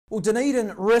Well,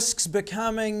 Dunedin risks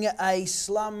becoming a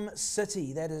slum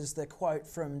city. That is the quote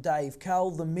from Dave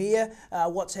Cull, the mayor.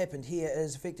 What's happened here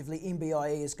is effectively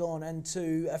MBIE has gone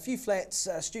into a few flats,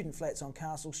 student flats on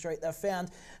Castle Street. They've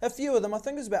found a few of them, I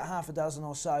think there's about half a dozen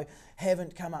or so,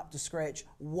 haven't come up to scratch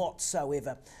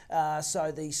whatsoever.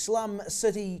 So the slum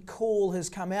city call has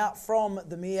come out from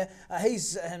the mayor.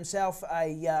 He's himself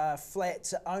a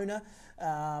flat owner.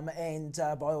 And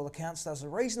by all accounts does a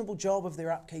reasonable job of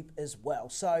their upkeep as well.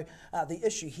 So the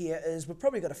issue here is we've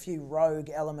probably got a few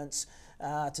rogue elements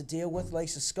to deal with.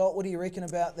 Lisa Scott, what do you reckon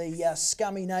about the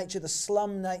scummy nature, the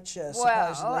slum nature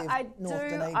supposedly of North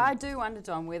Dunedin? I do wonder,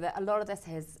 Don, whether a lot of this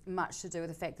has much to do with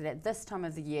the fact that at this time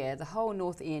of the year, the whole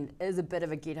North End is a bit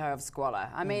of a ghetto of squalor.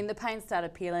 I mean, the paint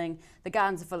started peeling, the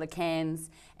gardens are full of cans,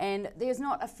 and there's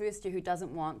not a first year who doesn't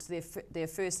want their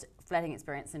first flatting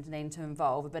experience in Dunedin to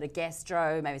involve a bit of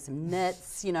gastro, maybe some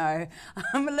knits, you know.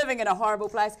 I'm living in a horrible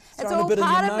place. It's all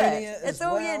part of it. It's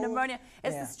all, pneumonia.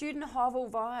 It's the student hovel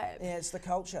vibe. Yeah, it's the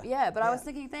culture. Yeah, but I was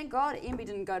thinking, thank God MB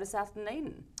didn't go to South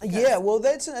Dunedin. Yeah, well,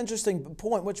 that's an interesting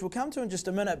point, which we'll come to in just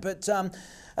a minute. But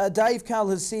Dave Cull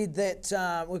has said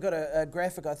that, we've got a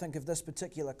graphic, I think, of this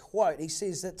particular quote. He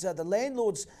says that the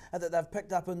landlords that they've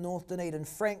picked up in North Dunedin,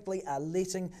 frankly, are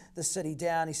letting the city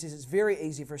down. He says it's very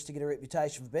easy for us to get a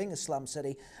reputation for being a slum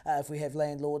city if we have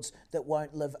landlords that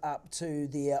won't live up to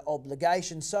their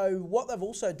obligations. So what they've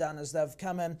also done is they've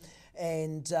come in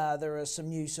and there are some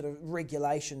new sort of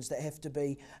regulations that have to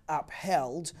be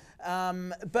upheld.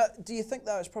 But do you think,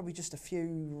 though, it's probably just a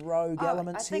few rogue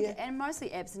elements here? And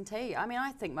mostly absentee. I mean,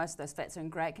 I think most of those flats are in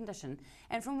great condition.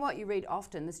 And from what you read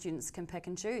often, the students can pick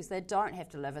and choose. They don't have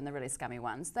to live in the really scummy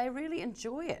ones. They really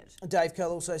enjoy it. Dave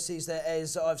Cull also says that,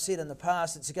 as I've said in the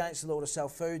past, it's against the law to sell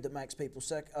food that makes people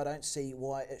sick. I don't see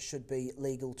why it should be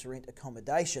legal to rent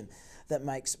accommodation that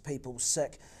makes people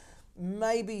sick.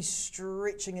 Maybe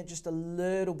stretching it just a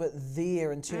little bit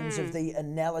there in terms of the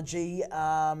analogy.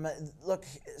 Look,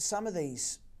 some of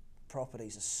these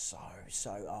properties are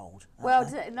so old. Well,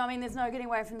 I mean, there's no getting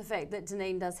away from the fact that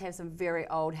Dunedin does have some very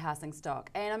old housing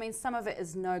stock. And I mean, some of it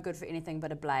is no good for anything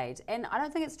but a blade. And I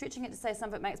don't think it's stretching it to say some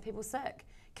of it makes people sick.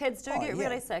 Kids do get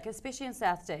really sick, especially in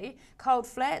South D. Cold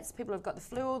flats, people have got the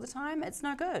flu all the time. It's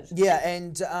no good. Yeah,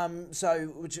 and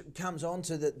so which comes on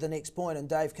to the next point, and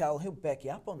Dave Cull, he'll back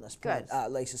you up on this point,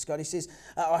 Lisa Scott. He says,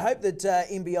 I hope that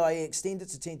MBIE extend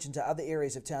its attention to other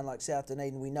areas of town like South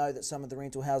Dunedin. We know that some of the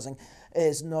rental housing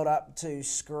is not up to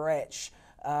scratch.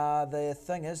 The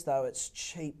thing is, though, it's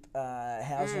cheap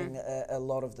housing a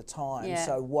lot of the time. Yeah.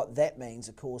 So what that means,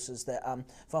 of course, is that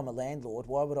if I'm a landlord,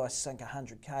 why would I sink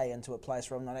 100k into a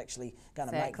place where I'm not actually going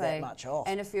to make that much off?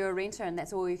 And if you're a renter and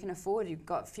that's all you can afford, you've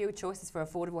got fewer choices for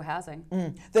affordable housing.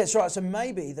 That's right. So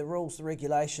maybe the rules, the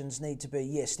regulations need to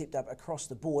be, stepped up across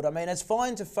the board. I mean, it's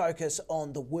fine to focus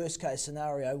on the worst case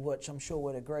scenario, which I'm sure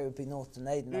would agree would be North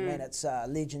Dunedin. I mean, it's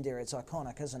legendary, it's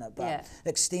iconic, isn't it? But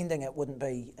extending it wouldn't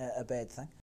be a bad thing.